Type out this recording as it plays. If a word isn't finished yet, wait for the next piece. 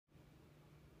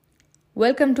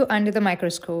Welcome to Under the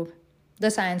Microscope, the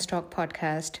Science Talk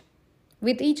podcast.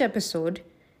 With each episode,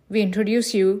 we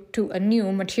introduce you to a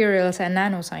new materials and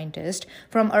nanoscientist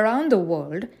from around the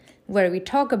world where we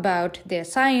talk about their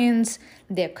science,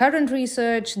 their current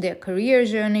research, their career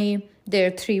journey, their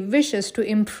 3 wishes to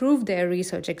improve their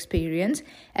research experience,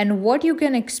 and what you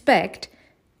can expect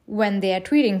when they are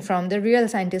tweeting from the Real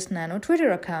Scientist Nano Twitter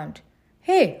account.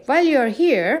 Hey, while you're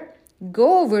here,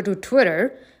 go over to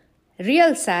Twitter,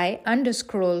 realsci_nano,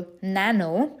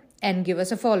 and give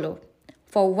us a follow.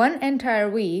 For one entire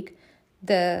week,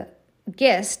 the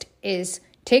guest is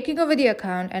taking over the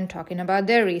account and talking about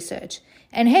their research.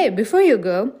 And hey, before you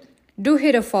go, do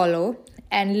hit a follow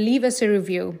and leave us a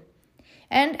review.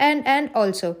 And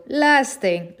also, last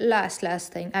thing,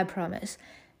 I promise.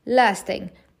 Last thing,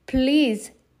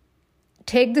 please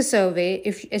take the survey,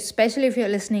 especially if you're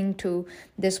listening to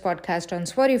this podcast on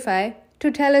Spotify,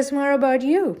 to tell us more about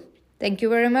you. Thank you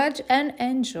very much and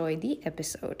enjoy the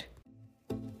episode.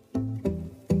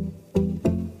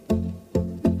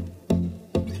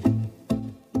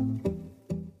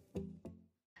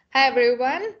 Hi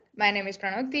everyone, my name is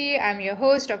Pranoti. I'm your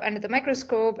host of Under the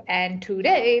Microscope, and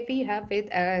today we have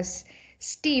with us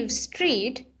Steve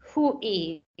Street, who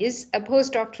is a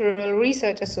postdoctoral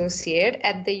research associate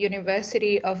at the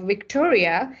University of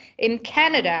Victoria in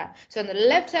Canada. So on the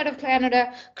left side of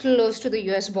Canada, close to the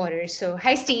US border. So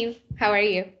hi Steve, how are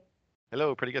you?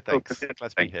 Hello, pretty good, thanks. Glad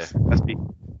to be here.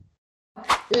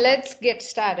 Let's get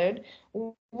started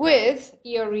with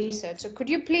your research. So could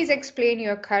you please explain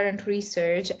your current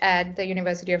research at the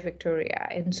University of Victoria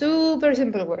in super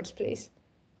simple words, please?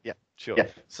 Yeah, sure.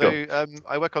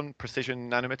 I work on precision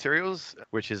nanomaterials,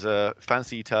 which is a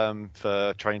fancy term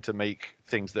for trying to make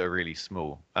things that are really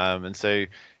small. And so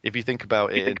if you think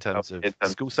about it in terms of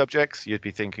school subjects, you'd be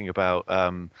thinking about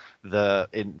for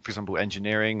example,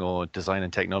 engineering or design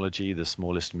and technology, the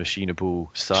smallest machinable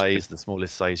size, the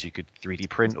smallest size you could 3D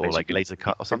print or like laser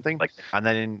cut or something. And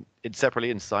then separately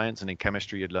in science and in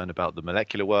chemistry, you'd learn about the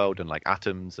molecular world and like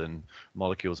atoms and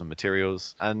molecules and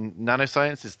materials. And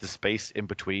nanoscience is the space in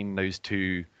between those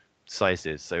two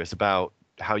sizes. So it's about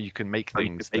how you can make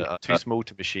things that are too small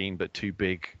to machine, but too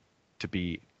big to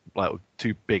be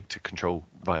too big to control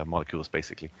via molecules,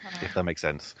 basically, if that makes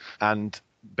sense. And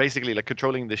basically, like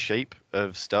controlling the shape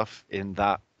of stuff in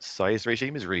that size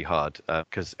regime is really hard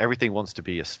because everything wants to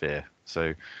be a sphere.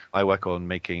 So I work on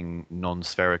making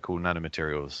non-spherical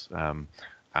nanomaterials,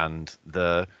 and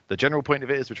the general point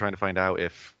of it is we're trying to find out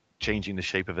if changing the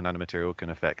shape of a nanomaterial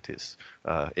can affect its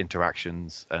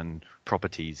interactions and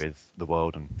properties with the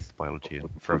world and biology and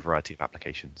for a variety of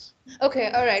applications. Okay,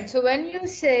 all right. So when you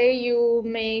say you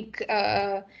make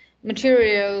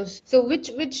materials, so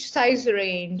which size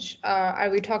range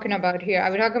are we talking about here?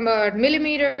 Are we talking about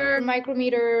millimeter,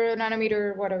 micrometer,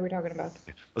 nanometer? What are we talking about?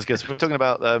 Let's guess. We're talking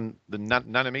about the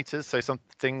nanometers. So some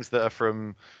things that are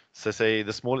from, so say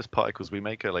the smallest particles we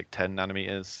make are like 10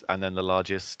 nanometers, and then the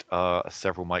largest are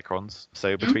several microns.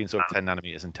 So between sort of 10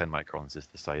 nanometers and 10 microns is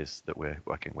the size that we're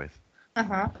working with.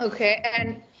 Okay.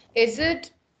 And is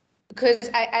it, because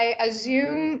I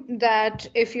assume that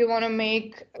if you want to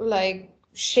make like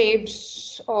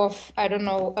shapes of, I don't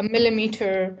know, a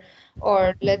millimeter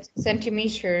or let's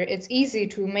centimeter, it's easy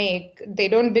to make. They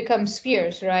don't become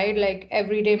spheres, right? Like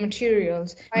everyday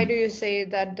materials. Why do you say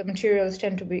that the materials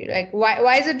tend to be like,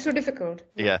 why is it so difficult?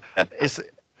 Yeah,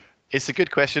 it's a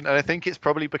good question. And I think it's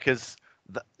probably because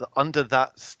under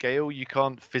that scale, you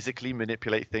can't physically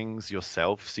manipulate things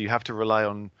yourself. So you have to rely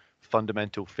on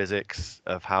fundamental physics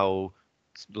of how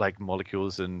like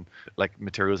molecules and like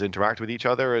materials interact with each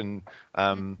other. And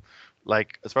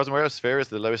like as far as I'm aware, a sphere is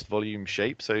the lowest volume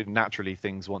shape. So naturally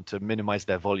things want to minimize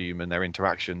their volume and their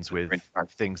interactions with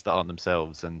things that aren't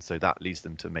themselves. And so that leads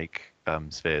them to make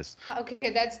spheres.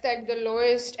 Okay, that's the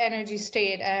lowest energy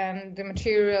state, and the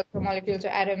material, the molecules or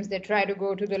atoms, they try to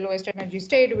go to the lowest energy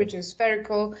state, which is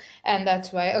spherical, and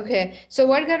that's why. Okay, so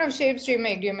what kind of shapes do you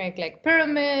make? Do you make like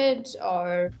pyramids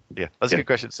or? Yeah, that's a good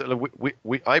question. So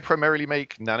I primarily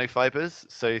make nanofibers,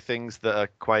 so things that are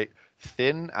quite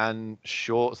thin and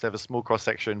short. So they have a small cross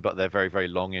section, but they're very, very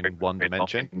long in one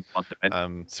dimension.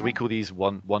 So we call these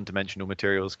one-dimensional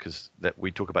materials because that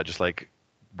we talk about just like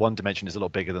one dimension is a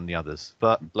lot bigger than the others.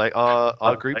 But like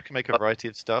our group can make a variety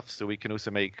of stuff. So we can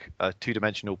also make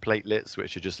 2-dimensional platelets,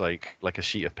 which are just like a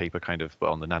sheet of paper kind of,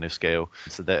 but on the nanoscale.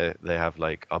 So they have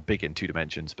like are big in 2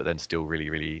 dimensions, but then still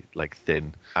really, really like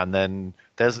thin. And then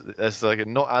there's like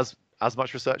not as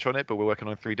much research on it, but we're working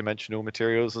on 3-dimensional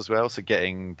materials as well. So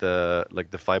getting the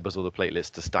fibers or the platelets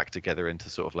to stack together into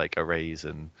sort of like arrays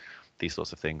and these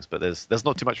sorts of things. But there's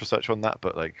not too much research on that,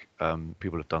 but like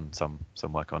people have done some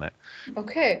work on it.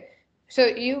 Okay. So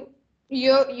you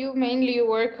mainly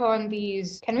work on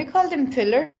these, can we call them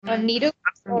filler or needle,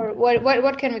 or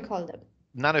what can we call them?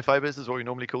 Nanofibers is what we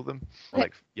normally call them.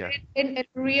 Like Like, yeah. in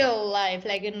real life,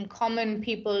 like in common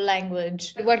people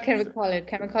language, what can we call it?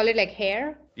 Can we call it like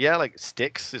hair? Yeah, like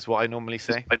sticks is what I normally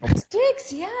say.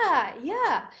 Sticks, yeah,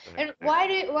 yeah. So, And why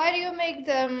do you make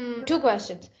them? Two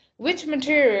questions. Which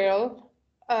material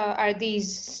are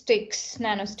these sticks,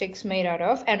 nano sticks, made out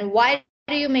of? And why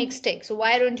do you make sticks?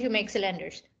 Why don't you make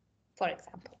cylinders, for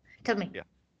example? Tell me.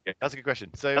 yeah, that's a good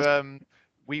question. So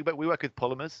we work with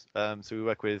polymers. So we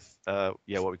work with what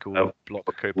we call block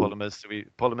copolymers. So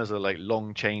polymers are like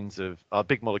long chains of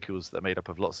big molecules that are made up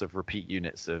of lots of repeat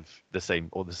units of the same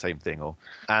thing.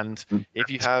 And if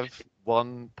you have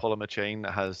one polymer chain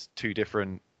that has two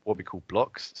different what we call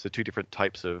blocks, so two different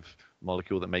types of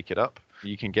molecule that make it up,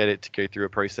 you can get it to go through a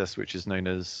process which is known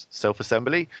as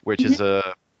self-assembly, which is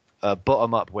a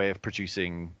bottom-up way of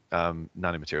producing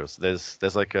nanomaterials.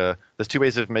 There's two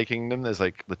ways of making them. There's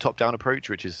like the top-down approach,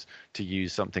 which is to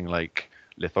use something like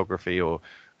lithography or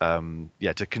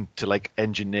to like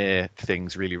engineer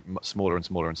things really smaller and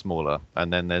smaller and smaller.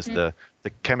 And then there's the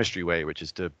chemistry way, which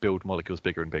is to build molecules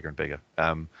bigger and bigger and bigger.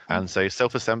 And so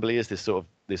self-assembly is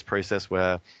this process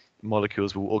where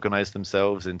molecules will organize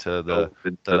themselves into the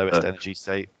lowest energy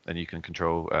state, and you can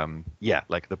control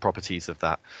like the properties of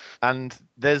that. And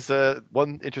there's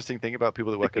one interesting thing about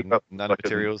people that work in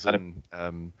nanomaterials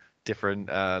and different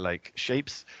like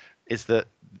shapes is that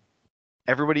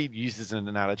everybody uses an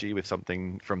analogy with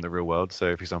something from the real world.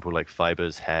 So, for example, like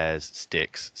fibers, hairs,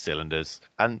 sticks, cylinders.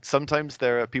 And sometimes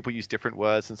people use different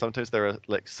words, and sometimes there are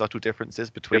like subtle differences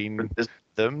between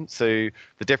them. So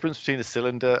the difference between a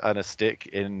cylinder and a stick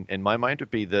in my mind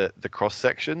would be the cross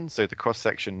section. So the cross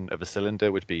section of a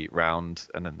cylinder would be round,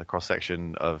 and then the cross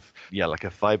section of like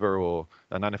a fiber or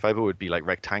a nanofiber would be like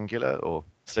rectangular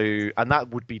and that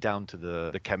would be down to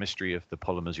the chemistry of the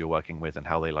polymers you're working with and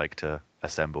how they like to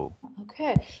assemble.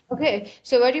 Okay.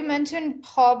 So what you mentioned,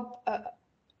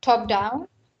 top down,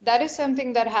 that is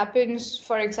something that happens,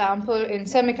 for example, in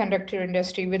semiconductor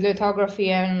industry with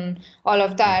lithography and all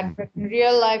of that. But in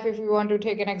real life, if you want to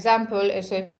take an example,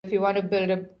 is if you want to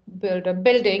build a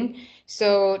building,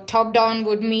 so top down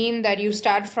would mean that you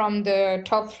start from the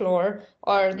top floor,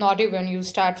 or not even, you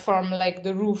start from like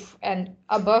the roof and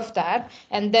above that,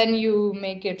 and then you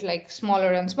make it like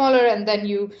smaller and smaller, and then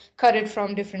you cut it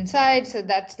from different sides. So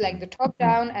that's like the top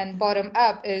down, and bottom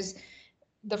up is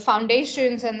the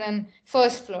foundations, and then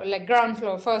first floor, like ground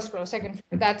floor, first floor, second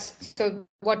floor. That's so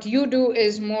what you do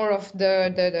is more of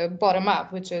the bottom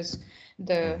up, which is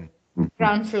the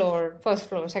ground floor, first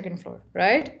floor, second floor,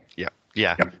 right?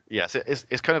 Yeah. So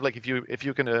it's kind of like if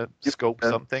you're gonna sculpt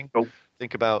something,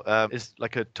 think about it's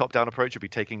like a top-down approach would be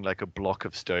taking like a block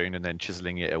of stone and then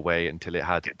chiseling it away until it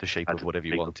had the shape of whatever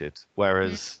you wanted.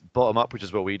 Whereas bottom up, which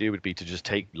is what we do, would be to just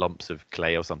take lumps of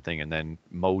clay or something and then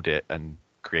mold it and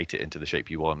create it into the shape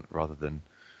you want rather than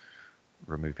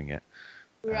removing it.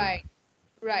 Right.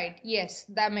 Yes,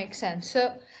 that makes sense.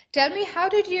 So tell me, how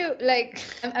did you like,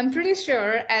 I'm pretty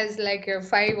sure as like a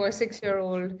 5 or 6 year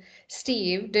old,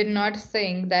 Steve did not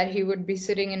think that he would be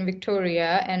sitting in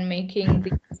Victoria and making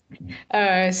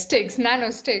the sticks,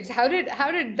 nano sticks. How did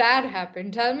that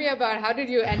happen? Tell me about, how did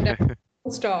you end up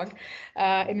stock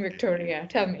in Victoria?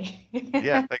 Tell me.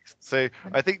 Yeah, thanks. So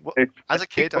I think as a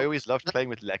kid, I always loved playing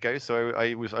with Lego. So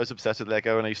I was obsessed with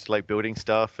Lego, and I used to like building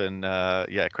stuff and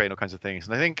creating all kinds of things.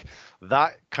 And I think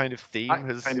that kind of theme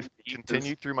has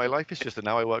continued through my life. It's just that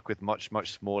now I work with much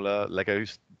smaller Lego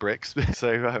bricks.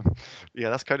 So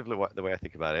that's kind of the way I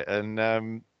think about it. And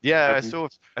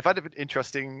I've had an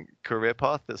interesting career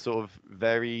path that sort of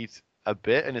varied a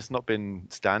bit, and it's not been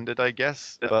standard, I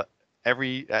guess, but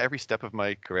every step of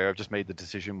my career, I've just made the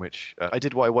decision which I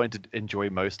did what I wanted to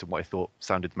enjoy most and what I thought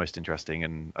sounded most interesting,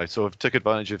 and I sort of took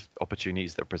advantage of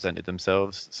opportunities that presented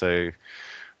themselves. So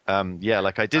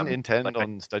like I didn't intend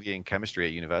on studying chemistry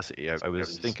at university. I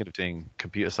was thinking of doing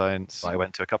computer science. I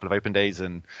went to a couple of open days,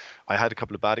 and I had a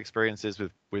couple of bad experiences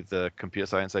with the computer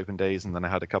science open days, and then I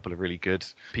had a couple of really good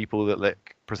people that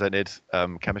presented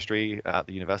chemistry at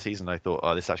the universities, and I thought,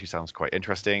 oh, this actually sounds quite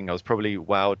interesting. I was probably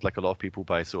wowed, like a lot of people,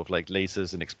 by sort of like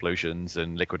lasers and explosions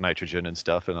and liquid nitrogen and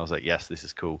stuff, and I was like, yes, this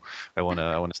is cool. I want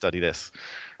to study this.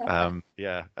 And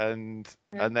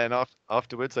then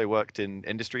afterwards, I worked in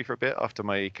industry for a bit after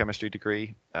my chemistry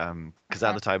degree, because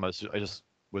at the time I just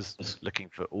was looking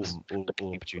for all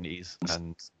opportunities,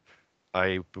 and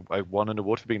I won an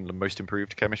award for being the most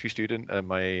improved chemistry student at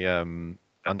my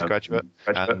undergraduate,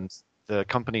 and the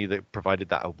company that provided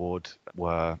that award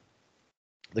were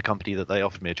the company that they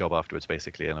offered me a job afterwards,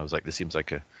 basically, and I was like, this seems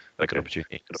like a good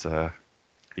opportunity. So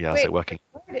yeah, Wait, so working.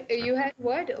 you had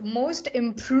what? Most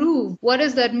improved. What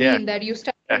does that Yeah, mean? That you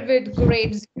started with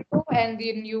grade 0 and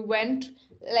then you went,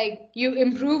 like, you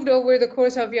improved over the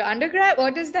course of your undergrad?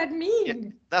 What does that yeah,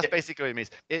 mean? that's basically what it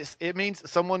means. It means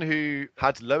someone who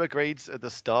had lower grades at the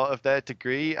start of their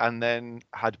degree and then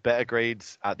had better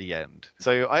grades at the end.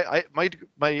 So I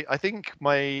think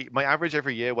my average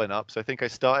every year went up. So I think I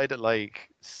started at like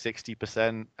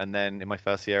 60%, and then in my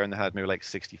first year, and then had maybe like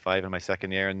 65 in my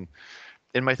second year, and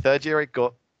in my third year I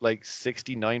got like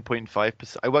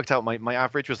 69.5%. I worked out my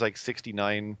average was like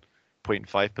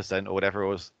 69.5% or whatever it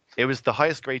was. It was the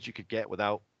highest grade you could get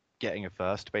without getting a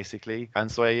first, basically.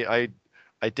 And so I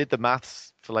did the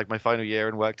maths for like my final year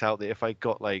and worked out that if I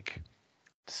got like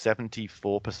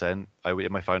 74%,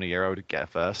 in my final year I would get a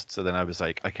first. So then I was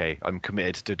like, okay, I'm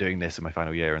committed to doing this in my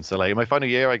final year. And so like in my final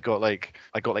year I got like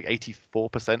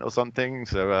 84% or something.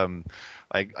 So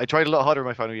I tried a lot harder in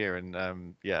my final year,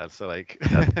 and yeah, so like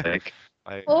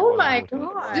I Oh won an my award for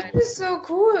God, that. this is so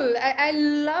cool. I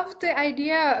love the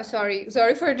idea. Sorry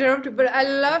for interrupting, but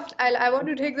I want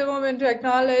to take the moment to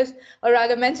acknowledge, or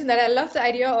rather mention, that I love the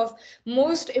idea of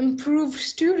most improved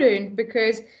student,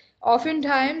 because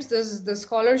oftentimes the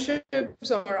scholarships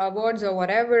or awards or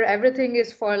whatever, everything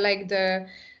is for like the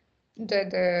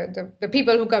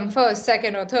people who come first,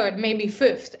 second, or third, maybe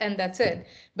fifth, and that's it.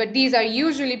 But these are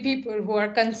usually people who are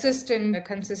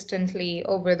consistently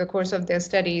over the course of their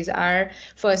studies are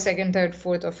first, second, third,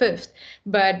 fourth, or fifth.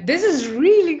 But this is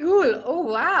really cool. Oh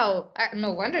wow.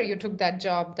 No wonder you took that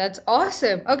job. That's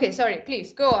awesome. Okay, sorry,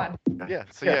 please go on. Yeah,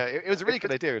 so yeah, it was a really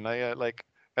good idea, and I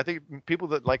think people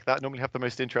that like that normally have the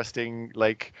most interesting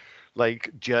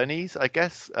journeys, I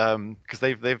guess, because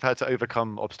they've had to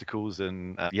overcome obstacles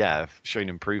and yeah, shown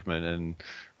improvement. And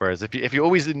whereas if you're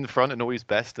always in the front and always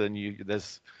best, then you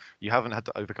haven't had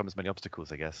to overcome as many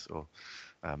obstacles, I guess, or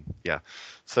yeah.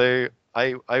 So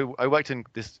I worked in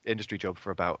this industry job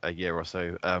for about a year or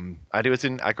so. And it was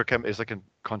in agrochem. It was like a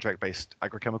contract-based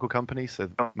agrochemical company. So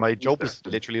my job was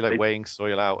literally like weighing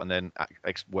soil out and then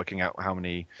working out how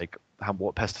many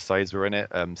what pesticides were in it.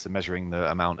 So measuring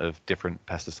the amount of different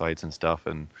pesticides and stuff.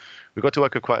 And we got to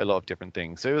work with quite a lot of different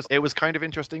things. So it was kind of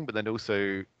interesting, but then also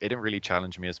it didn't really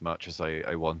challenge me as much as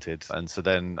I wanted. And so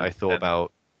then I thought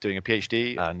about doing a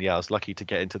PhD, and yeah, I was lucky to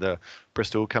get into the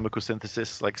Bristol Chemical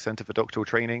Synthesis Center for Doctoral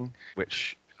Training,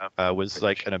 which was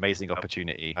like an amazing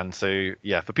opportunity. And so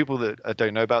yeah, for people that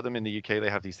don't know about them, in the UK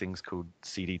they have these things called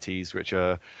CDTs, which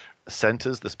are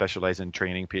centers that specialize in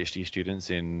training PhD students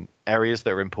in areas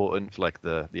that are important for like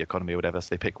the economy or whatever. So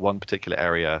they pick one particular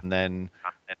area, and then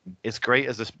it's great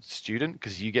as a student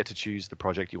because you get to choose the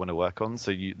project you want to work on.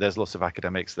 So there's lots of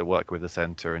academics that work with the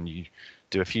center, and you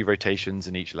do a few rotations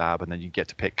in each lab, and then you get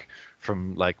to pick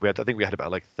from I think we had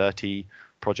about like 30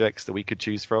 projects that we could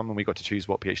choose from, and we got to choose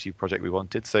what PhD project we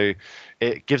wanted. So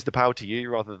it gives the power to you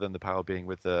rather than the power being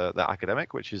with the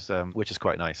academic, which is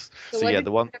quite nice. So What yeah, did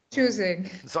you end up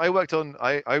choosing? so I worked on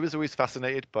I was always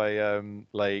fascinated by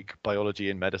like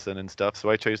biology and medicine and stuff. So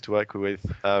I chose to work with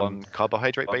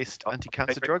carbohydrate based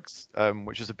anti-cancer drugs,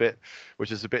 which is a bit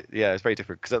yeah, it's very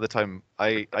different because at the time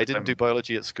I didn't do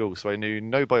biology at school, so I knew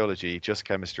no biology, just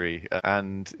chemistry,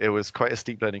 and it was quite a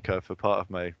steep learning curve for part of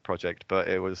my project, but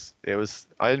it was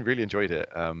I really enjoyed it,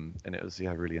 and it was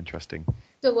yeah, really interesting.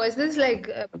 So was this like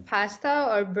pasta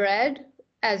or bread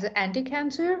as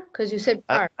anti-cancer? Because you said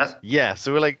carbs. Yeah,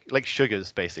 so we're like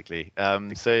sugars basically.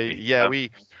 So yeah,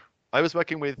 I was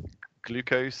working with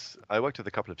glucose. I worked with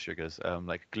a couple of sugars,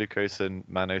 like glucose and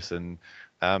mannose, and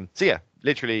so yeah,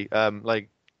 literally like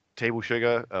table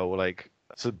sugar or like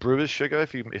so brewer's sugar.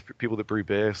 If people that brew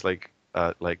beer, it's like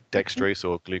dextrose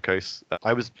or glucose.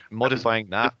 I was modifying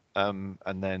that, and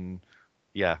then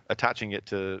yeah, attaching it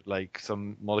to like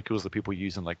some molecules that people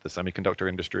use in like the semiconductor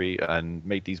industry, and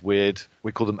made these weird,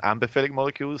 we call them amphiphilic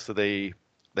molecules. So they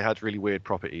had really weird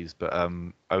properties, but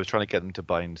I was trying to get them to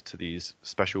bind to these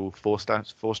special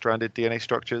four-stranded DNA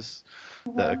structures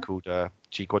that are called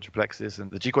G quadruplexes, and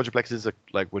the G quadruplexes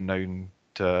were known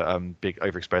to be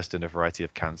overexpressed in a variety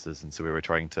of cancers, and so we were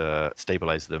trying to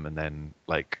stabilize them and then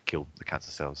like kill the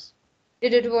cancer cells.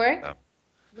 Did it work?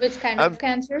 Which kind of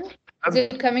cancer? Is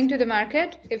it coming to the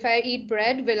market? If I eat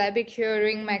bread, will I be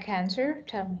curing my cancer?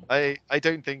 Tell me. I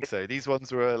don't think so. These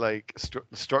ones were like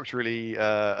structurally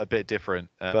a bit different,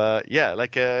 but yeah,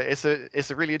 like it's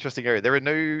a really interesting area. There are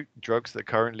no drugs that are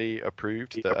currently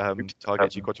approved that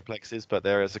target G quadruplexes, but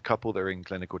there is a couple that are in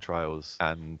clinical trials,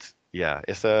 and yeah,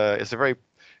 it's a very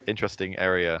interesting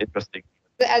area.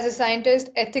 As a scientist,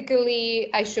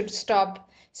 ethically, I should stop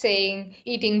saying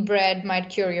eating bread might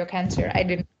cure your cancer. I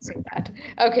didn't say that.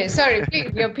 Okay, sorry,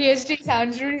 please. Your PhD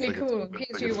sounds really cool.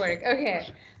 PhD work. Okay.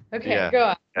 Okay, Yeah. go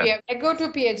on. Yeah, I go to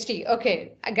PhD.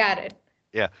 Okay, I got it.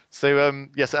 Yeah. So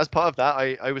as part of that,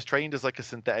 I was trained as like a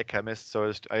synthetic chemist.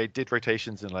 So I did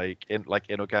rotations in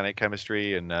inorganic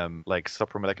chemistry and like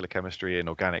supramolecular chemistry and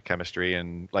organic chemistry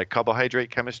and like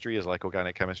carbohydrate chemistry is like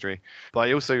organic chemistry. But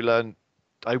I also learned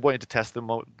I wanted to test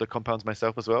the compounds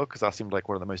myself as well because that seemed like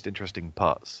one of the most interesting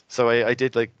parts. So I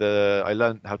did I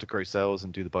learned how to grow cells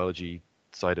and do the biology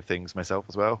side of things myself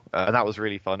as well, and that was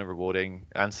really fun and rewarding.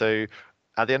 And so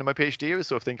at the end of my PhD, I was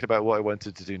sort of thinking about what I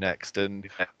wanted to do next, and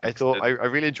I thought I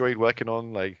really enjoyed working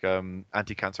on like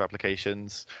anti-cancer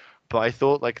applications. But I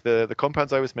thought like the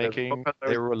compounds I was making,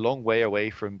 they were a long way away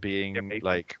from being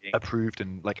like approved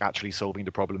and like actually solving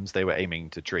the problems they were aiming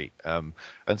to treat. And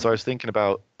so I was thinking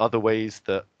about other ways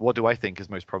that what do I think is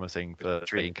most promising for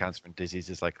treating cancer and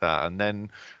diseases like that. And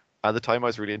then at the time, I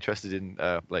was really interested in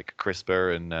like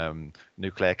CRISPR and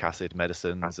nucleic acid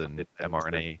medicines and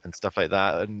mRNA and stuff like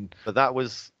that. But that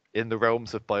was in the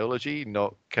realms of biology,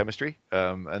 not chemistry.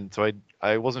 And so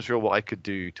I wasn't sure what I could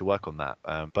do to work on that.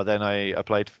 But then I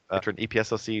applied for an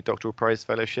EPSRC doctoral prize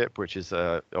fellowship, which is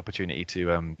an opportunity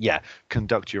to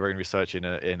conduct your own research in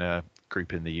a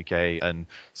group in the UK. And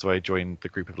so I joined the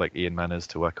group of like Ian Manners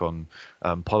to work on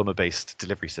polymer-based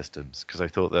delivery systems because I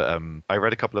thought that I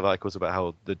read a couple of articles about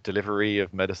how the delivery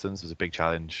of medicines was a big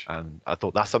challenge, and I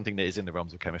thought that's something that is in the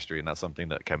realms of chemistry, and that's something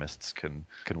that chemists can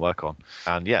work on.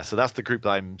 And yeah, so that's the group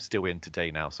that I'm still in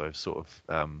today now. So I've sort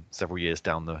of several years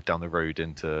down the road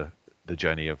into the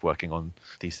journey of working on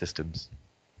these systems.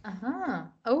 Uh-huh.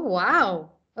 Oh, wow.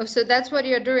 Oh, so that's what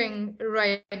you're doing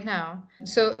right now.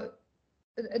 So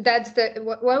that's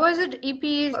what was it?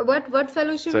 EP, what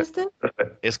fellowship So is that?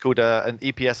 it's called an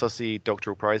EPSRC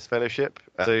doctoral prize fellowship.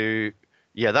 So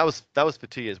yeah, that was for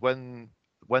 2 years. When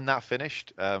that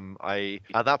finished, I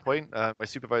at that point my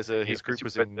supervisor, his group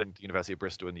was in the University of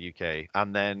Bristol in the UK,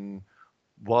 and then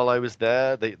while I was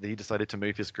there, he decided to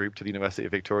move his group to the University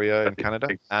of Victoria in Canada.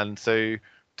 And so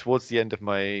towards the end of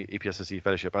my EPSRC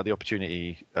fellowship, I had the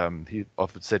opportunity. He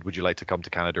offered said, "Would you like to come to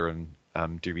Canada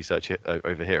and do research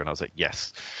over here?" And I was like,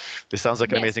 "Yes, this sounds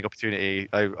like an amazing opportunity.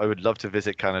 I would love to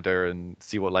visit Canada and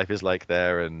see what life is like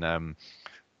there." And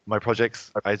my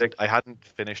projects, I hadn't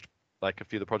finished like a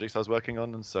few of the projects I was working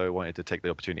on, and so I wanted to take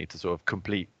the opportunity to sort of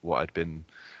complete what I'd been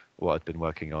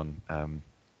working on.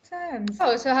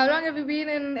 Oh, so how long have you been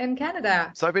in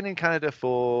Canada? So I've been in Canada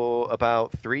for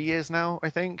about 3 years now, I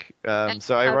think.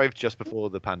 So I arrived just before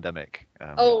the pandemic.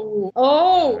 I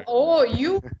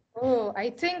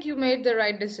think you made the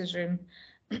right decision.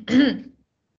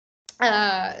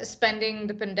 Spending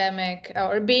the pandemic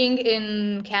or being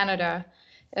in Canada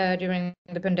during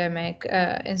the pandemic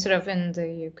instead of in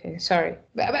the UK. Sorry,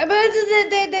 but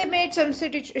they made some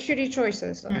shitty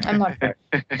choices. I'm not sure.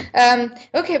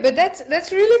 Okay, but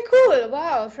that's really cool.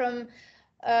 Wow, from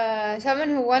someone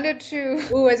who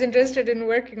was interested in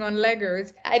working on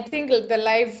Legos. I think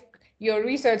your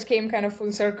research came kind of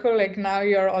full circle. Like now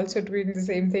you're also doing the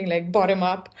same thing, like bottom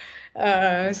up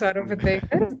sort of a thing.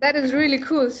 That is really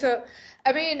cool. So,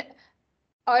 I mean,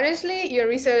 honestly, your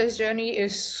research journey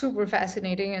is super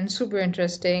fascinating and super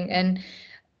interesting. And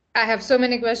I have so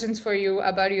many questions for you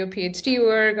about your PhD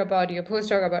work, about your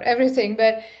postdoc, about everything.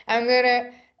 But I'm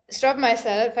gonna stop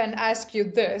myself and ask you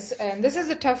this. And this is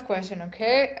a tough question,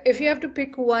 okay? If you have to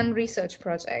pick one research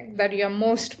project that you're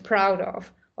most proud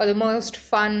of, or the most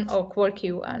fun or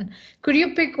quirky one, could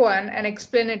you pick one and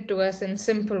explain it to us in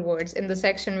simple words in the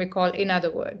section we call In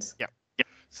Other Words? Yeah.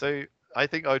 So I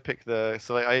think I would pick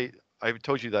I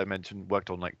told you that I mentioned worked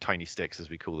on like tiny sticks as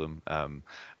we call them,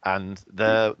 and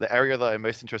the area that I'm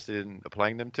most interested in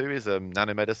applying them to is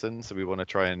nanomedicine. So we want to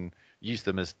try and use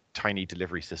them as tiny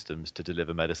delivery systems to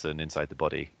deliver medicine inside the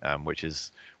body, which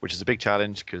is a big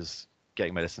challenge because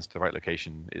getting medicines to the right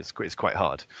location is quite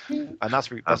hard. And that's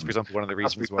for example one of the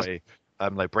reasons why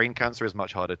like brain cancer is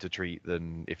much harder to treat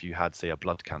than if you had say a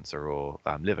blood cancer or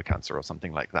liver cancer or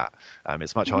something like that.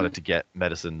 It's much harder to get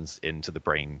medicines into the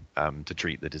brain to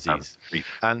treat the disease.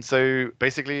 And so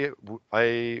basically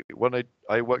I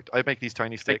make these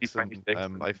tiny sticks and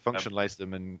I functionalized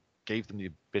them and gave them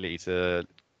the ability to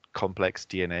complex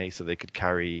DNA so they could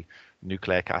carry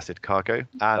nucleic acid cargo.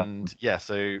 And yeah,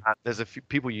 so there's a few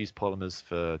people use polymers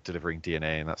for delivering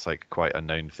DNA, and that's like quite a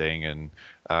known thing. And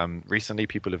recently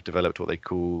people have developed what they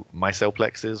call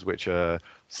micelplexes, which are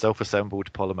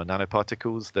self-assembled polymer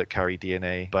nanoparticles that carry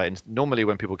DNA. But normally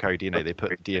when people carry DNA, they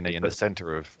put DNA in the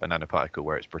center of a nanoparticle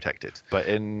where it's protected. But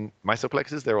in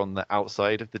micelplexes, they're on the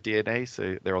outside of the DNA,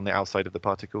 so they're on the outside of the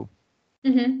particle.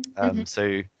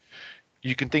 So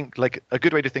you can think like a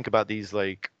good way to think about these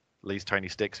like these tiny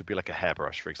sticks would be like a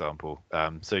hairbrush, for example.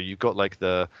 So you've got like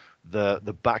the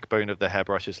backbone of the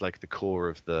hairbrush is like the core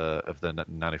of the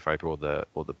nanofiber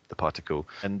or the particle,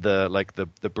 and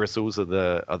the bristles are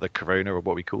the corona, or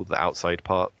what we call the outside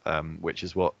part, which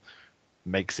is what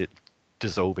makes it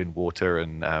dissolve in water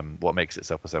and what makes it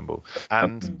self-assemble.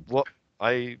 And what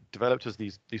I developed was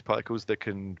these particles that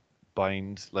can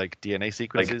bind like DNA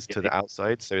sequences to the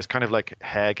outside. So it's kind of like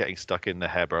hair getting stuck in the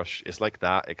hairbrush. It's like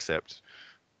that, except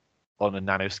on a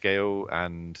nanoscale,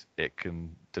 and it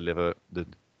can deliver the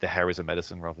hair as a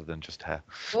medicine rather than just hair.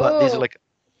 But these are like,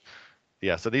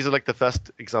 yeah, so these are like the first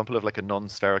example of like a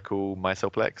non-spherical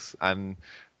mycelplex. And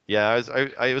yeah,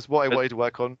 it was what I wanted to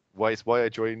work on. It's why I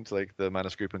joined like the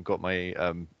Manus group and got my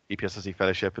EPSRC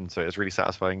fellowship. And so it was really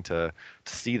satisfying to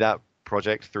see that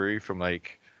project through from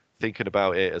like thinking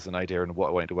about it as an idea and what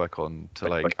I wanted to work on to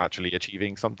like actually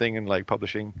achieving something and like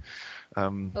publishing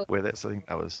with it. So I think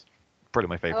that was probably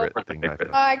my favorite thing that I've done.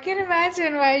 I can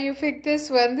imagine why you picked this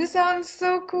one. This sounds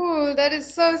so cool. That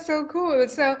is so cool.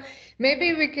 So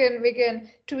maybe we can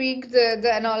tweak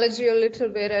the analogy a little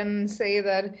bit and say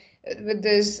that with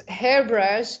this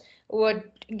hairbrush, what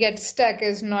gets stuck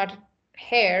is not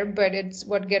hair, but it's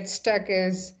what gets stuck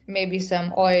is maybe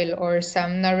some oil or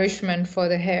some nourishment for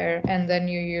the hair, and then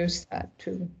you use that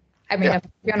to. I mean,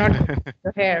 you're not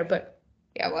the hair, but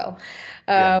yeah, well,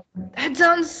 that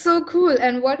sounds so cool.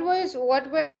 And what were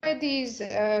these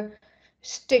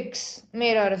sticks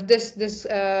made out of? This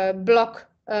block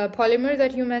polymer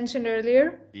that you mentioned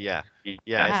earlier? Yeah,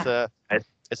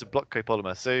 it's a block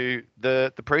copolymer. So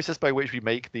the process by which we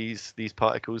make these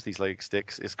particles, these like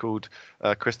sticks, is called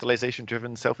crystallization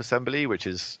driven self-assembly, which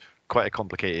is quite a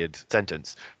complicated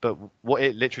sentence. But what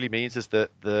it literally means is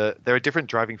that there are different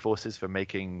driving forces for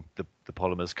making the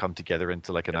polymers come together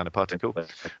into like a nanoparticle.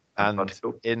 And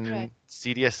in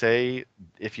CDSA,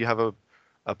 if you have a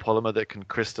polymer that can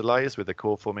crystallize with a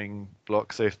core forming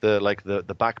block, so if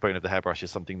the backbone of the hairbrush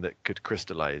is something that could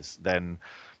crystallize, then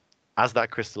as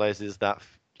that crystallizes, that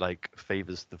like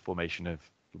favors the formation of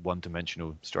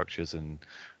one-dimensional structures. And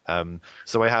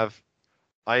so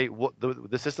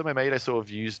the system I made, I sort of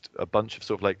used a bunch of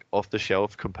sort of like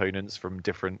off-the-shelf components from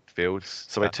different fields.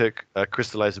 So I took a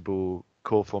crystallizable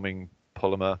core-forming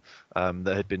polymer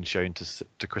that had been shown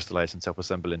to crystallize and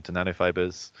self-assemble into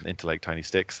nanofibers, into like tiny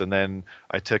sticks. And then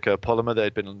I took a polymer that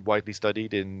had been widely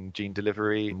studied in gene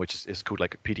delivery, which is called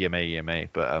like PDMA EMA.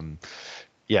 But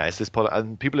yeah, it's this polymer,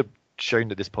 and people have shown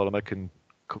that this polymer can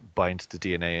bind to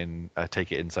DNA and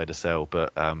take it inside a cell.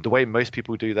 But the way most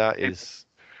people do that is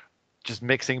just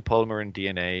mixing polymer and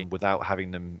DNA without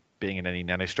having them being in any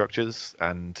nanostructures.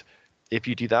 And if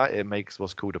you do that, it makes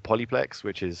what's called a polyplex,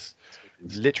 which is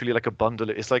literally like a bundle.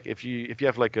 It's like if you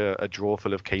have like a drawer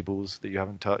full of cables that you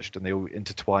haven't touched and they all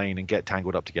intertwine and get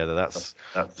tangled up together. That's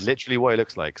literally what it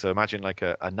looks like. So imagine like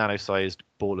a nano-sized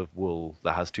ball of wool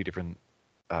that has two different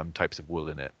types of wool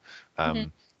in it.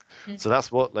 So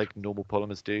that's what like normal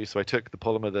polymers do. So I took the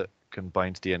polymer that can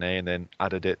bind DNA and then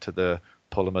added it to the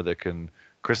polymer that can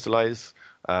crystallize,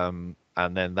 and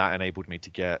then that enabled me to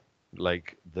get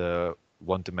like the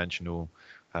one-dimensional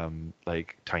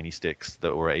like tiny sticks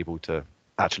that were able to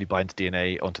actually bind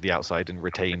DNA onto the outside and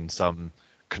retain some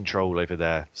control over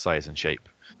their size and shape.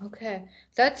 Okay,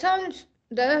 that sounds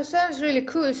really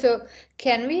cool. So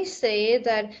can we say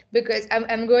that, because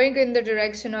I'm going in the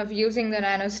direction of using the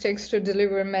nanosticks to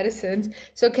deliver medicines,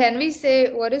 so can we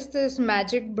say, what is this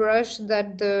magic brush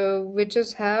that the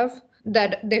witches have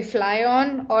that they fly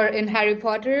on, or in Harry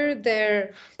Potter,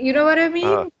 they're, you know what I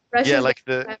mean? Yeah, like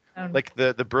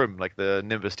the broom, like the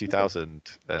Nimbus 2000.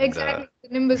 And, exactly, the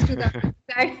Nimbus 2000.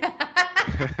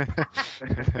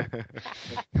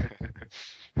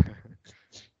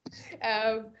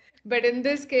 But in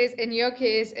this case, in your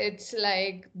case, it's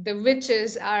like the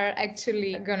witches are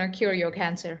actually gonna cure your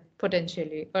cancer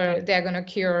potentially, or they're gonna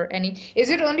cure any. Is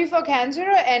it only for cancer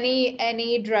or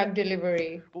any drug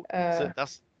delivery? So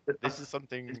this is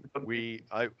something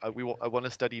I want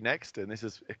to study next, and this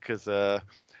is because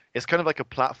it's kind of like a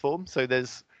platform. So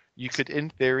you could in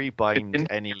theory bind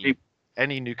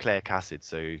any nucleic acid,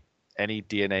 so any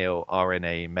DNA or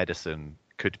RNA medicine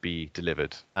could be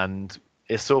delivered, and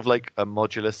it's sort of like a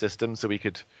modular system. So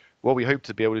what we hope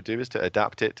to be able to do is to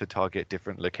adapt it to target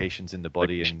different locations in the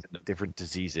body and different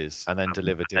diseases, and then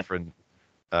deliver different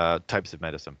types of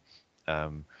medicine.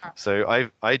 So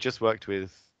I just worked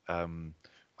with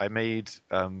I made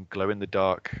glow in the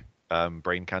dark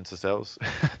brain cancer cells,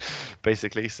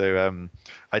 basically. So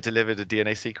I delivered a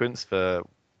DNA sequence for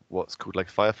what's called like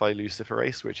firefly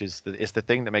luciferase, which is it's the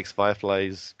thing that makes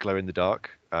fireflies glow in the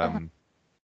dark.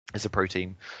 It's a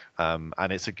protein,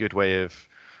 and it's a good way of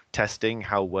testing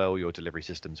how well your delivery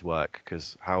systems work,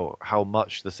 because how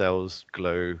much the cells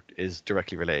glow is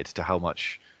directly related to how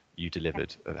much you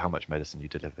delivered, how much medicine you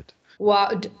delivered.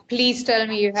 Wow, please tell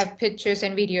me you have pictures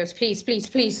and videos.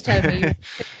 Please tell me you have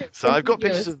pictures So and I've got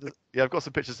pictures videos. of the, yeah, I've got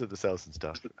some pictures of the cells and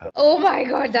stuff. Oh my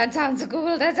God, that sounds so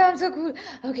cool. That sounds so cool.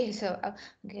 Okay, so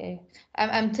okay,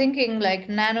 I'm thinking like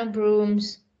nano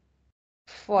brooms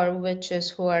for witches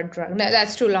who are drunk. No,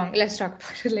 that's too long. Let's talk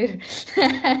about it later.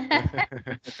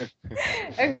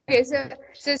 Okay,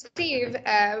 so Steve,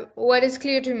 what is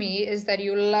clear to me is that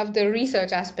you love the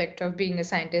research aspect of being a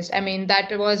scientist. I mean,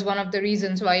 that was one of the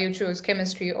reasons why you chose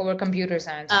chemistry over computer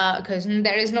science. Because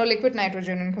there is no liquid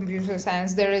nitrogen in computer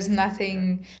science. There is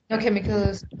nothing, no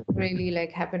chemicals really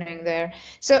like happening there.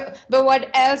 So, but what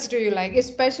else do you like?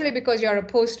 Especially because you're a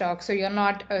postdoc, so you're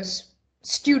not a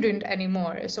student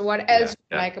anymore. So what else Yeah.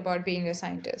 do you like about being a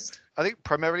scientist? I think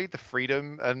primarily the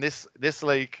freedom, and this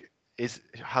like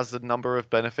has a number of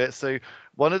benefits. So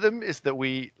one of them is that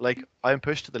I'm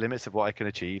pushed to the limits of what I can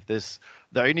achieve. There's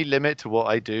the only limit to what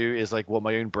I do is like what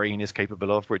my own brain is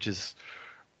capable of, which is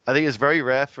I think it's very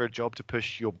rare for a job to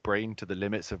push your brain to the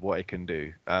limits of what it can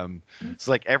do. So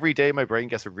like every day my brain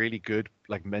gets a really good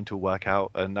like mental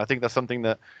workout, and I think that's something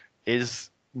that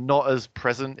is not as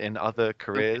present in other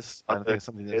careers. And I think it's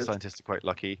something that scientists are quite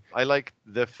lucky. I like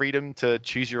the freedom to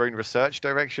choose your own research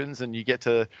directions, and you get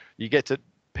to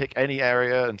pick any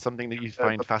area and something that you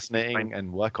find fascinating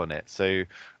and work on it. So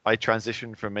I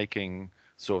transitioned from making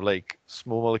sort of like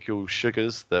small molecule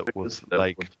sugars that was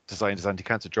like designed as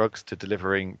anti-cancer drugs to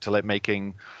delivering to like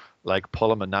making like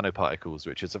polymer nanoparticles,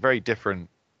 which is a very different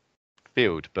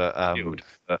field. But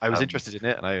I was interested in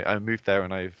it, and I moved there,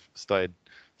 and I've started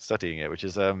studying it, which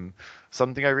is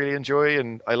something I really enjoy,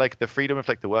 and I like the freedom of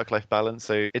like the work-life balance.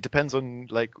 So it depends on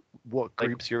like what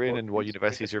groups you're in and what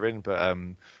universities you're in, but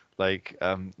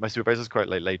my supervisor's quite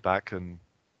like laid back, and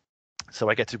so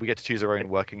we get to choose our own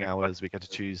working hours. We get to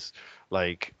choose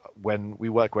like when we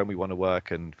want to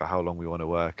work and for how long we want to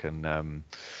work, and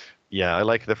yeah, I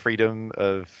like the freedom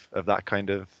of that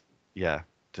kind of, yeah,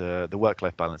 the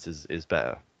work-life balance is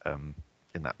better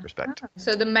in that respect.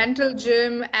 So the mental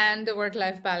gym and the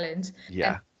work-life balance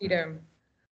Yeah, and freedom.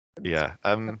 yeah.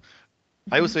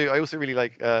 I also really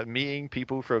like meeting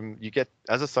people from, you get,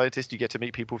 as a scientist, you get to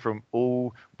meet people from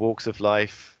all walks of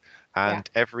life Yeah. and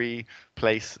every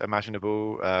place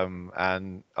imaginable.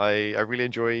 And I really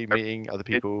enjoy meeting other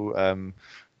people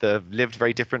that have lived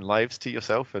very different lives to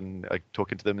yourself, and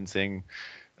talking to them and seeing,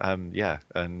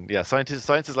 science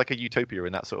is like a utopia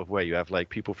in that sort of way. You have like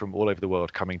people from all over the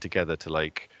world coming together to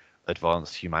like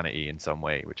advance humanity in some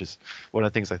way, which is one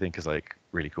of the things I think is like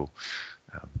really cool.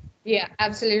 Yeah,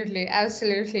 absolutely.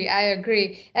 Absolutely. I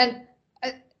agree. And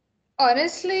uh,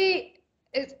 honestly,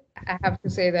 I have to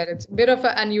say that it's a bit of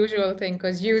an unusual thing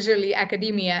because usually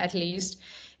academia, at least,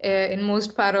 in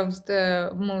most parts of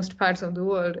the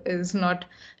world, is not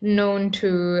known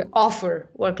to offer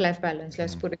work-life balance.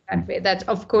 Let's put it that way. That's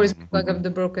of course because of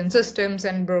the broken systems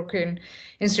and broken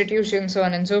institutions, so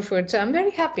on and so forth. So I'm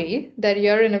very happy that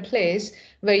you're in a place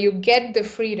where you get the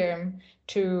freedom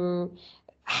to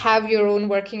have your own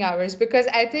working hours, because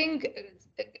I think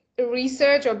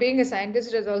research or being a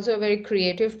scientist is also a very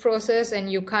creative process,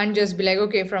 and you can't just be like,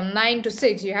 okay, from 9 to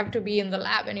 6 you have to be in the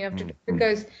lab and you have to do,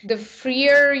 because the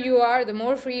freer you are, the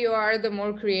more free you are, the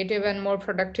more creative and more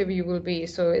productive you will be.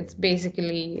 So it's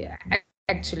basically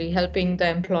actually helping the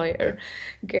employer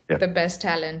get the best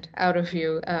talent out of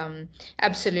you.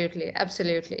 Absolutely.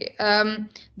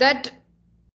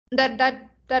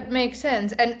 That makes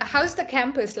sense. And how's the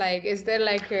campus like? Is there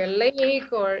like a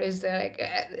lake, or is there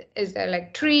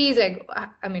like trees? Like,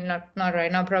 I mean, not right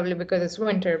now probably because it's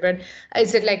winter, but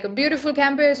is it like a beautiful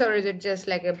campus, or is it just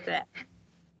like a bleh?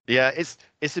 Yeah,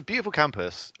 it's a beautiful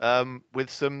campus with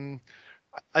some.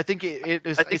 I think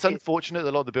it's unfortunate that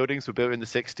a lot of the buildings were built in the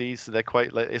 60s, so they're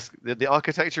quite like the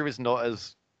architecture is not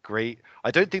as great.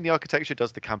 I don't think the architecture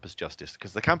does the campus justice,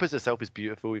 because the campus itself is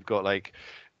beautiful. We've got like,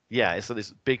 yeah, so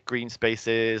there's big green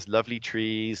spaces, lovely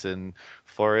trees and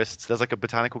forests. There's like a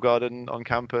botanical garden on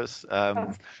campus.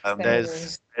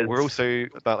 There's We're also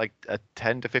about like a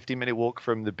 10 to 15-minute walk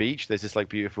from the beach. There's this like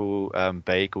beautiful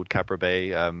bay called Cabra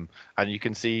Bay, and you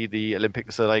can see the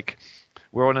Olympic. So like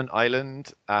we're on an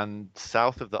island, and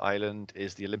south of the island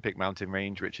is the Olympic mountain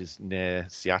range, which is near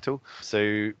Seattle.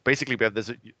 So basically,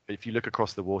 if you look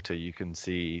across the water, you can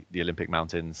see the Olympic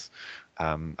mountains,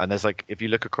 and there's like if you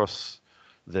look across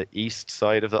the east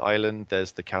side of the island,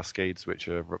 there's the Cascades, which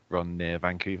are run near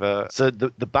Vancouver. So the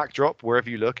backdrop, wherever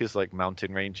you look, is like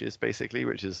mountain ranges, basically,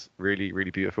 which is really,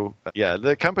 really beautiful. Yeah,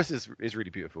 the campus is really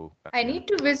beautiful. I need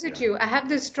to visit you. I have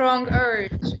this strong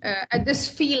urge, this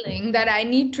feeling that I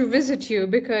need to visit you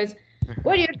because,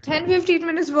 what, you're 10, 15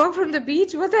 minutes walk from the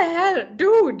beach? What the hell?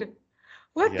 Dude,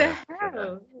 what the Yeah.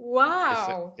 hell?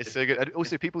 Wow. It's so good. And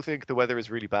also, people think the weather is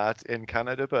really bad in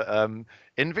Canada, but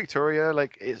in Victoria,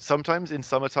 like sometimes in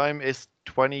summertime, it's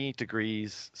 20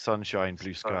 degrees, sunshine,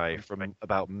 blue sky from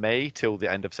about May till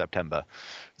the end of September.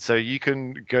 So you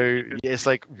can go. It's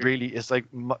like really, it's like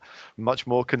much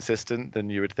more consistent than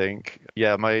you would think.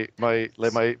 Yeah, my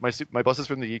boss is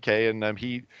from the UK, and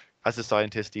he, as a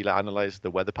scientist, he analyzed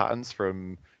the weather patterns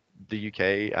from the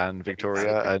UK and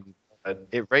Victoria, and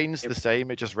it rains the same.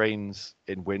 It just rains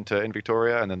in winter in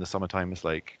Victoria, and then the summertime is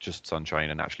like just sunshine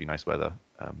and actually nice weather,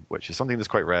 which is something that's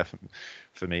quite rare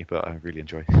for me, but I really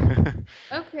enjoy.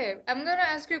 Okay, I'm gonna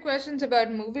ask you questions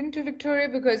about moving to Victoria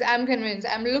because I'm convinced.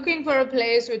 I'm looking for a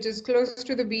place which is close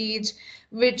to the beach,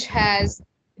 which has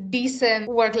decent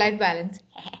work-life balance.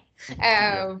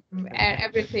 And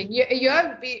everything.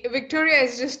 Victoria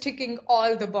is just ticking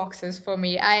all the boxes for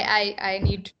me. I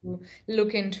need to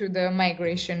look into the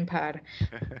migration part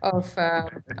of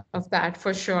that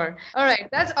for sure. All right,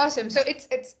 that's awesome. So it's.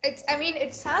 I mean,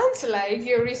 it sounds like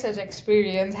your research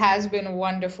experience has been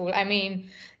wonderful. I mean,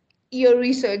 your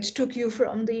research took you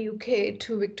from the UK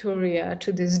to Victoria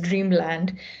to this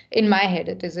dreamland. In my head,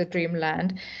 it is a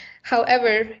dreamland.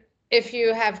 However, if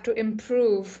you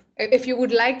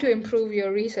would like to improve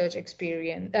your research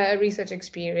experience,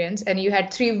 and you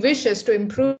had three wishes to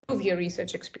improve your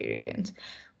research experience,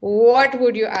 what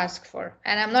would you ask for?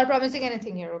 And I'm not promising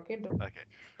anything here, okay? Okay.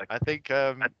 I think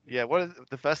yeah,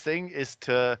 the first thing is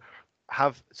to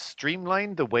have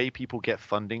streamlined the way people get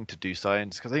funding to do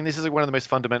science, because I think this is one of the most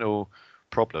fundamental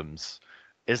problems,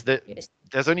 is that Yes.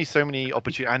 there's only so many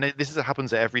opportunities, and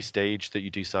happens at every stage that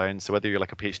you do science. So whether you're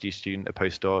like a PhD student, a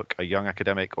postdoc, a young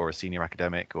academic, or a senior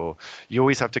academic, or you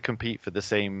always have to compete for the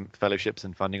same fellowships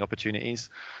and funding opportunities,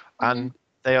 and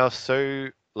they are so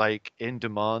like in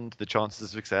demand. The chances of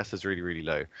success is really, really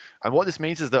low. And what this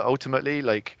means is that ultimately,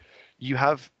 like, you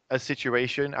have a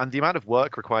situation, and the amount of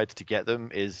work required to get them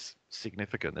is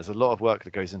significant. There's a lot of work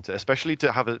that goes into, especially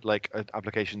to have an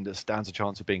application that stands a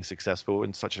chance of being successful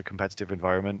in such a competitive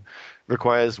environment,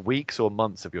 requires weeks or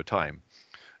months of your time.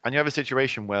 And you have a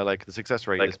situation where like the success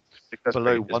rate is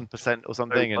below 1% or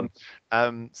something,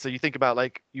 and so you think about,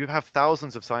 like, you have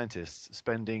thousands of scientists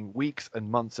spending weeks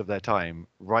and months of their time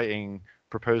writing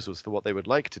proposals for what they would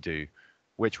like to do,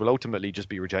 which will ultimately just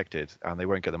be rejected, and they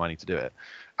won't get the money to do it.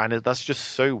 And that's just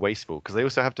so wasteful, because they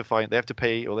also have to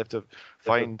pay, or they have to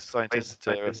find scientists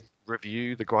to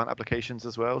review the grant applications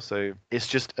as well. So it's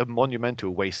just a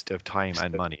monumental waste of time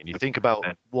and money. And you think about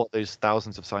what those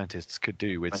thousands of scientists could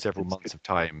do with several months of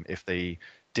time if they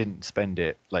didn't spend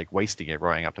it like wasting it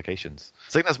writing applications. So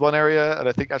I think that's one area. And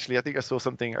I think I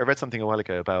read something a while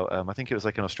ago about, I think it was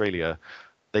like in Australia,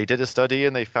 they did a study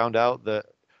and they found out that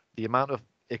the amount of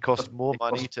it cost more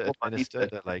money to administer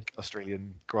the like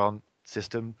Australian grant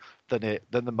system than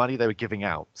the money they were giving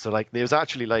out. So like there was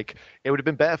actually like, it would have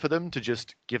been better for them to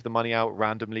just give the money out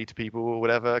randomly to people or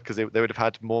whatever, because they would have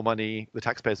had more money. The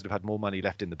taxpayers would have had more money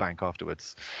left in the bank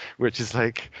afterwards, which is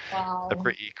like a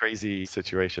pretty crazy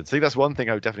situation. So I think that's one thing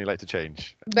I would definitely like to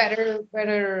change.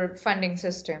 Better funding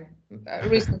system,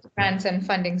 research grants and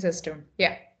funding system.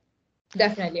 Yeah,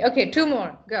 definitely. Okay, two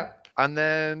more. Go. And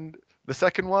then the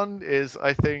second one is,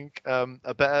 I think,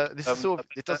 a better. This is sort of.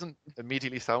 It doesn't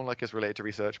immediately sound like it's related to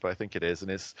research, but I think it is,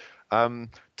 and it's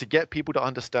to get people to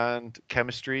understand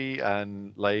chemistry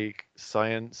and like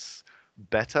science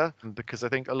better, because I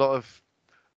think a lot of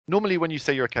normally when you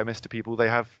say you're a chemist to people, they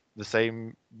have the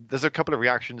same. There's a couple of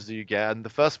reactions that you get, and the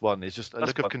first one is just a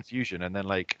look of confusion and then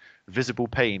like visible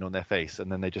pain on their face, and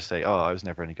then they just say, "Oh, I was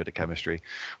never any good at chemistry,"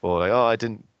 or like, "Oh, I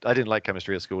didn't like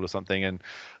chemistry at school," or something, and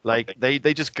like they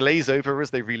just glaze over as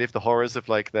they relive the horrors of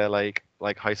like their like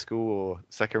high school or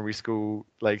secondary school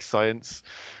like science,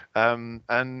 and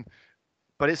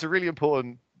but it's a really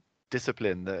important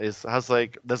discipline that has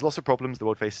like there's lots of problems the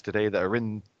world faces today that are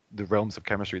in the realms of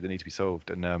chemistry that need to be solved,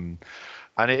 and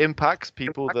it impacts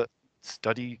people that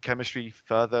study chemistry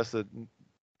further. So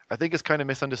I think it's kind of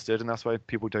misunderstood, and that's why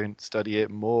people don't study it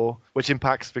more, which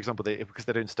impacts, for example, because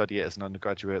they don't study it as an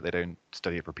undergraduate, they don't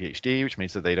study it for a PhD, which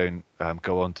means that they don't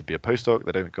go on to be a postdoc,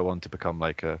 they don't go on to become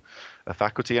like a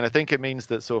faculty. And I think it means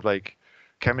that sort of like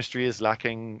chemistry is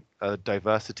lacking a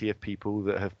diversity of people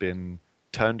that have been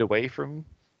turned away from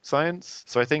science.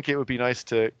 So I think it would be nice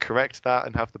to correct that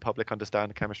and have the public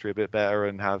understand chemistry a bit better,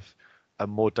 and have a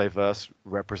more diverse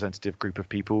representative group of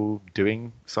people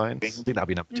doing science. I think that'd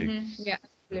be number 2. Yeah,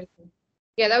 absolutely.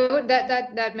 Yeah,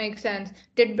 that makes sense.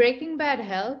 Did Breaking Bad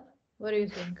help? What do you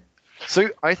think? So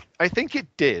I think it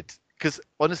did, because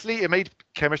honestly, it made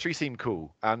chemistry seem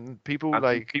cool, and people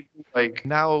like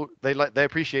now they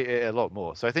appreciate it a lot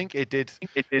more. So I think it did.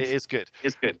 It is good.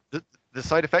 It's good. The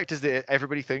side effect is that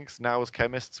everybody thinks now as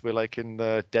chemists we're like in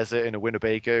the desert in a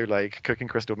Winnebago, like cooking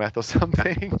crystal meth or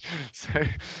something. So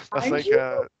that's Aren't like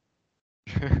you?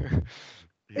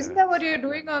 Isn't yeah. that what you're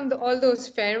doing on all those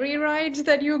ferry rides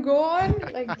that you go on?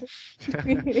 Like,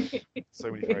 So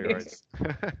many ferry rides.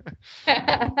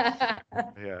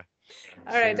 Yeah.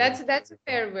 all right, So, that's a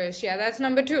fair wish. Yeah, that's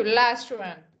number 2. Last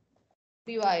one.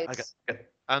 Be wise. okay.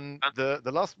 And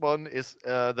the last one is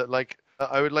that like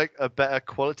I would like a better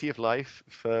quality of life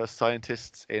for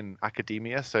scientists in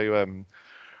academia. So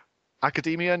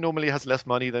academia normally has less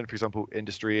money than, for example,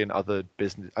 industry and other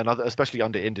business and other, especially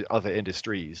other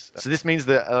industries. So this means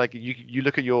that like you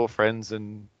look at your friends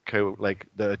and like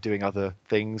that are doing other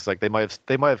things. Like they might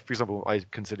have, for example, I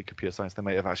consider computer science. They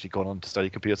might have actually gone on to study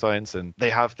computer science, and they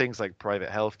have things like private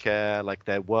healthcare. Like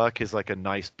their work is like a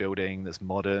nice building that's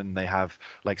modern. They have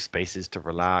like spaces to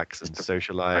relax and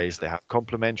socialize. They have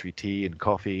complimentary tea and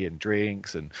coffee and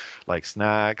drinks and like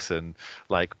snacks, and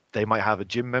like they might have a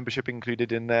gym membership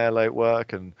included in their like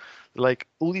work, and like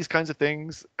all these kinds of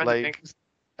things like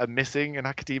are missing in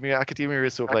academia. Academia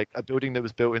is sort of like a building that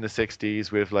was built in the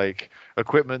 60s with like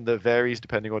equipment that varies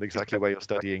depending on exactly where you're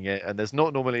studying it, and there's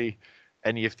not normally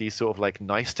any of these sort of like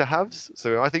nice to haves.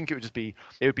 So I think it would be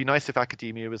nice if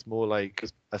academia was more like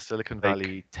a Silicon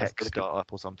Valley tech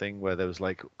startup or something, where there was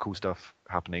like cool stuff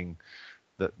happening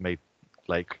that made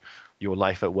like your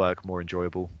life at work more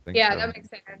enjoyable. Yeah, that makes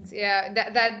sense. Yeah,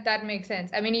 that makes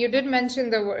sense. I mean, you did mention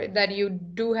the word that you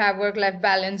do have work-life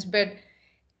balance, but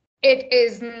it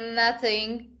is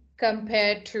nothing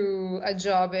compared to a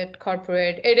job at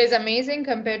corporate. It is amazing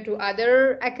compared to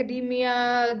other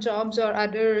academia jobs or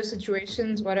other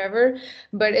situations, whatever,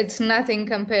 but it's nothing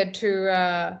compared to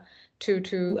a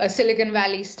Silicon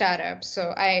Valley startup.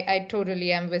 So I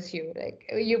totally am with you. Like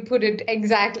you put it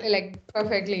exactly like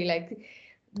perfectly, like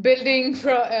built in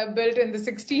the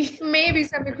 60s, maybe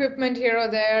some equipment here or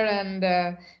there, and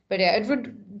but yeah, it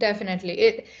would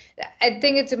definitely I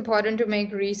think it's important to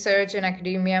make research and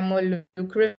academia more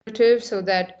lucrative, so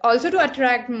that also to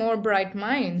attract more bright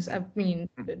minds. I mean,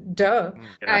 duh.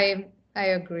 Yeah. I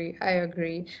agree.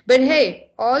 But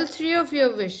hey, all 3 of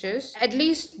your wishes, at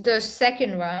least the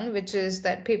second one, which is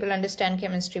that people understand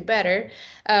chemistry better,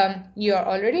 you are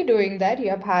already doing that.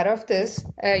 You are part of this.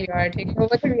 You are taking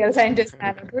over the Real Scientist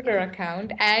Nano Twitter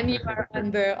account, and you are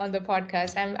on the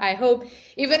podcast. And I hope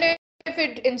even if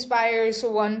it inspires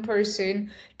one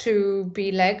person to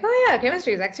be like, oh yeah,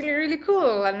 chemistry is actually really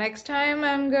cool, and next time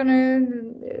I'm gonna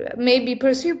maybe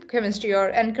pursue chemistry or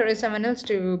encourage someone else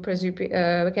to pursue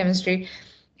chemistry,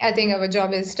 I think our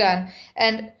job is done.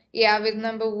 And yeah, with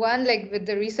number 1, like with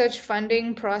the research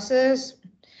funding process,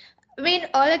 I mean,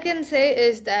 all I can say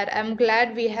is that I'm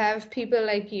glad we have people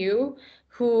like you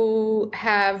who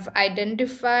have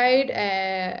identified,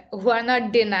 who are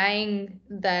not denying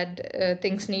that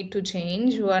things need to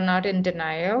change, who are not in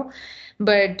denial,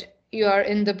 but you are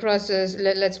in the process.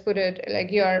 Let's put it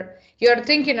like you're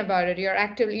thinking about it. You're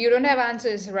actively. You don't have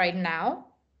answers right now,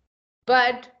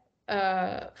 but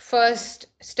first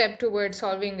step towards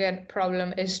solving a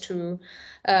problem is to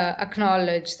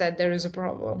acknowledge that there is a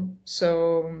problem.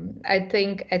 So I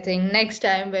think next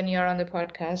time when you're on the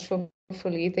podcast,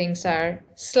 hopefully things are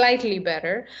slightly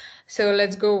better. So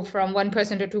let's go from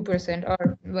 1% to 2%,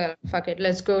 or well, fuck it,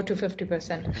 let's go to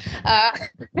 50%.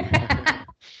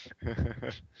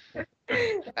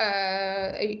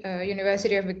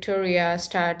 University of Victoria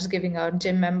starts giving out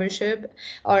gym membership,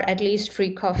 or at least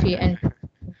free coffee and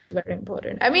very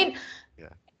important. I mean, Yeah.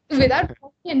 without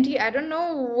coffee and tea, I don't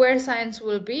know where science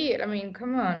will be. I mean,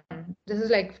 come on. This is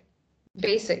like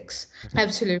basics.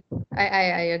 Absolutely.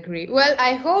 I agree. Well,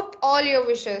 I hope all your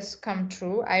wishes come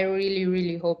true. I really,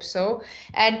 really hope so.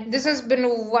 And this has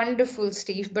been wonderful,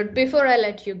 Steve. But before I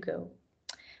let you go,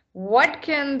 what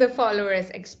can the followers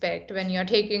expect when you're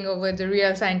taking over the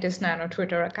Real Scientist Nano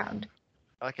Twitter account?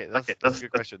 Okay, that's a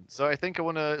good question. So I think I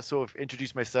want to sort of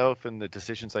introduce myself and the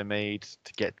decisions I made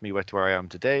to get me to where I am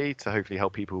today, to hopefully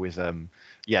help people with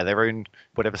their own,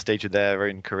 whatever stage of their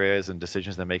own careers and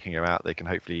decisions they're making are at. They can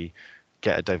hopefully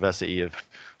get a diversity of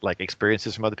like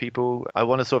experiences from other people. I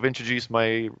want to sort of introduce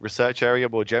my research area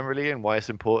more generally and why it's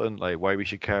important, like why we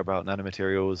should care about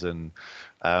nanomaterials and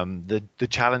the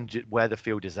challenge where the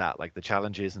field is at, like the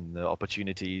challenges and the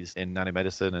opportunities in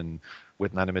nanomedicine and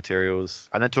with nanomaterials,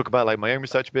 and then talk about like my own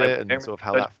research bit and sort of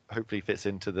how that hopefully fits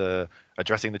into the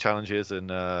addressing the challenges and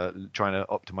trying to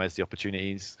optimize the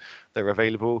opportunities that are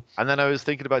available. And then I was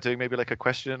thinking about doing maybe like a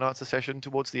question and answer session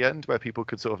towards the end where people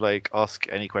could sort of like ask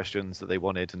any questions that they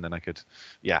wanted, and then I could,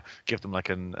 give them like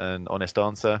an honest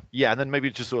answer. Yeah, and then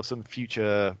maybe just sort of some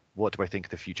future, what do I think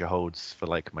the future holds for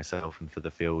like myself and for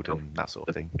the field and that sort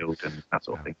of thing.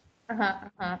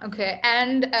 Okay,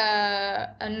 and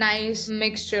a nice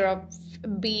mixture of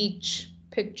beach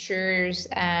pictures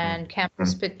and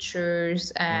campus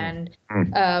pictures and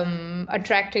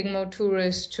attracting more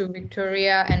tourists to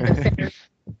Victoria and the fair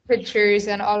pictures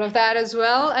and all of that as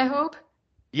well, I hope.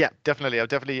 Yeah, definitely. I'm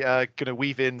definitely going to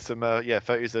weave in some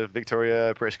photos of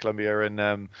Victoria, British Columbia,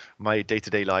 and my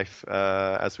day-to-day life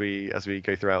as we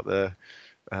go throughout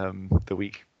the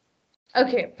week.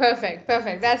 Okay, perfect.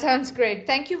 That sounds great.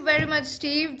 Thank you very much,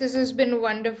 Steve. This has been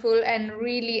wonderful and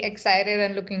really excited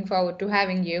and looking forward to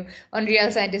having you on Real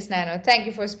Scientist Nano. Thank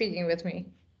you for speaking with me.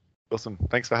 Awesome.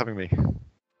 Thanks for having me.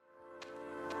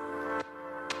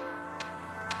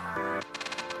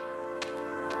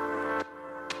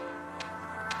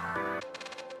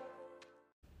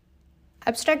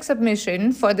 Abstract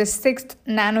submission for the 6th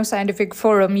Nanoscientific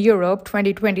Forum Europe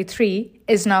 2023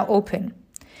 is now open.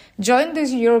 Join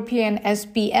this European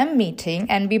SPM meeting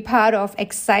and be part of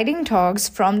exciting talks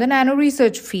from the nano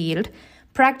research field,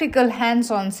 practical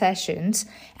hands-on sessions,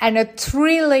 and a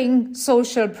thrilling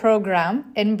social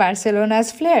program in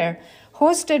Barcelona's Flair,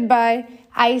 hosted by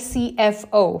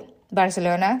ICFO,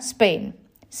 Barcelona, Spain.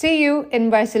 See you in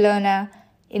Barcelona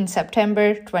in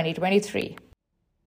September 2023.